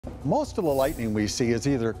Most of the lightning we see is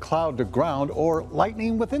either cloud to ground or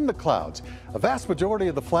lightning within the clouds. A vast majority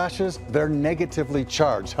of the flashes, they're negatively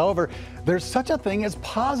charged. However, there's such a thing as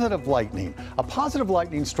positive lightning. A positive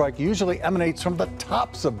lightning strike usually emanates from the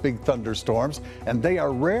tops of big thunderstorms, and they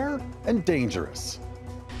are rare and dangerous.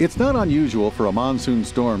 It's not unusual for a monsoon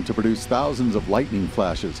storm to produce thousands of lightning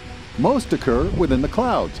flashes. Most occur within the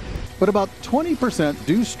clouds, but about 20%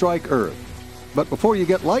 do strike Earth. But before you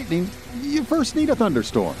get lightning, you first need a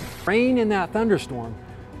thunderstorm. Rain in that thunderstorm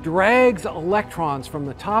drags electrons from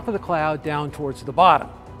the top of the cloud down towards the bottom.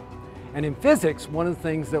 And in physics, one of the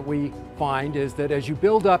things that we find is that as you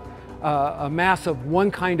build up a mass of one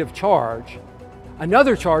kind of charge,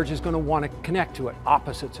 another charge is going to want to connect to it.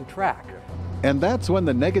 Opposites attract. And that's when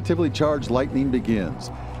the negatively charged lightning begins.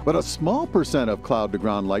 But a small percent of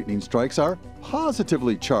cloud-to-ground lightning strikes are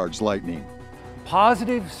positively charged lightning.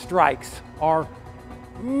 Positive strikes are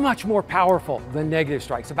much more powerful than negative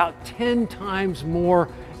strikes, about 10 times more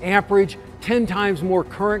amperage, 10 times more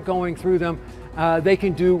current going through them. They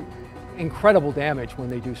can do incredible damage when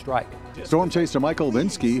they do strike. Storm chaser Michael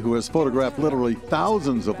Linsky, who has photographed literally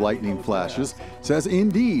thousands of lightning flashes, says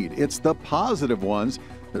indeed it's the positive ones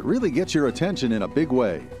that really get your attention in a big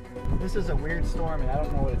way. This is a weird storm and I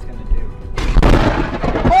don't know what it's going to do.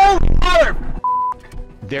 Oh, mother!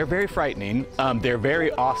 They're very frightening. They're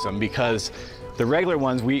very awesome because the regular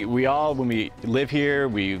ones, we all, when we live here,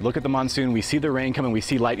 we look at the monsoon, we see the rain coming, we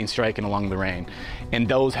see lightning striking along the rain. And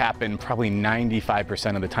those happen probably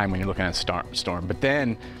 95% of the time when you're looking at a storm. But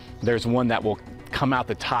then there's one that will come out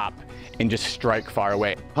the top and just strike far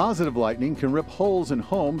away. Positive lightning can rip holes in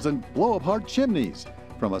homes and blow apart chimneys.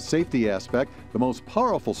 From a safety aspect, the most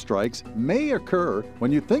powerful strikes may occur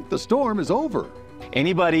when you think the storm is over.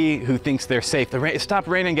 Anybody who thinks they're safe, it stopped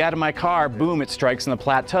raining, get out of my car, boom, it strikes in the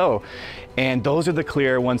plateau. And those are the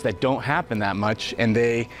clear ones that don't happen that much, and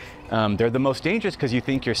they're the most dangerous because you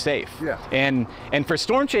think you're safe. Yeah. And for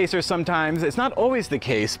storm chasers sometimes, it's not always the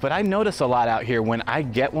case, but I notice a lot out here when I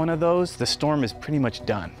get one of those, the storm is pretty much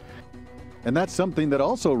done. And that's something that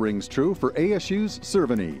also rings true for ASU's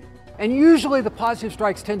Cerveny. And usually the positive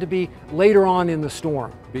strikes tend to be later on in the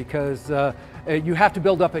storm because you have to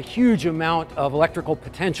build up a huge amount of electrical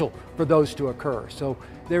potential for those to occur. So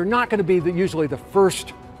they're not going to be usually the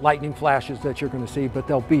first lightning flashes that you're going to see, but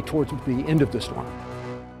they'll be towards the end of the storm.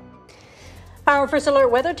 Our First Alert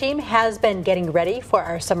weather team has been getting ready for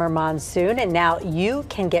our summer monsoon, and now you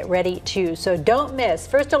can get ready too. So don't miss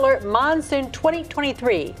First Alert Monsoon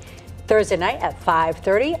 2023. Thursday night at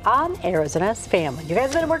 5:30 on Arizona's Family. You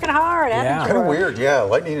guys have been working hard, haven't you? Kind of weird, yeah.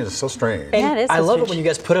 Lightning is so strange. Yeah, it is. I so love strange. it when you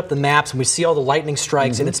guys put up the maps and we see all the lightning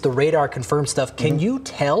strikes and it's the radar confirmed stuff. Can you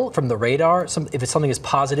tell from the radar if it's something is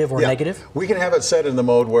positive or negative? We can have it set in the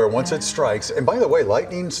mode where once it strikes, and by the way,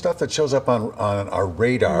 lightning stuff that shows up on our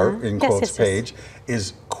radar, in quotes, page,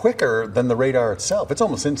 is quicker than the radar itself. It's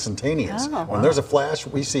almost instantaneous. When there's a flash,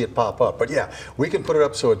 we see it pop up. But yeah, we can put it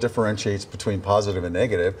up so it differentiates between positive and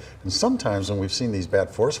negative. And sometimes when we've seen these bad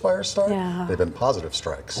forest fires start, they've been positive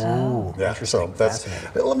strikes. Oh, yeah, so that's.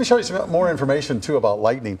 Let me show you some more information too about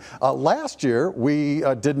lightning. Last year, we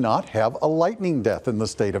did not have a lightning death in the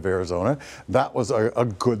state of Arizona. That was a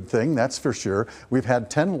good thing, that's for sure. We've had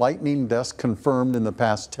 10 lightning deaths confirmed in the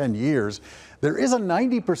past 10 years. There is a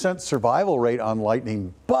 90% survival rate on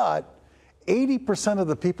lightning, but 80% of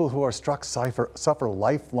the people who are struck suffer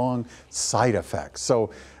lifelong side effects.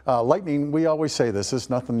 So lightning, we always say this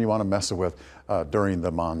is nothing you want to mess with during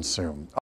the monsoon.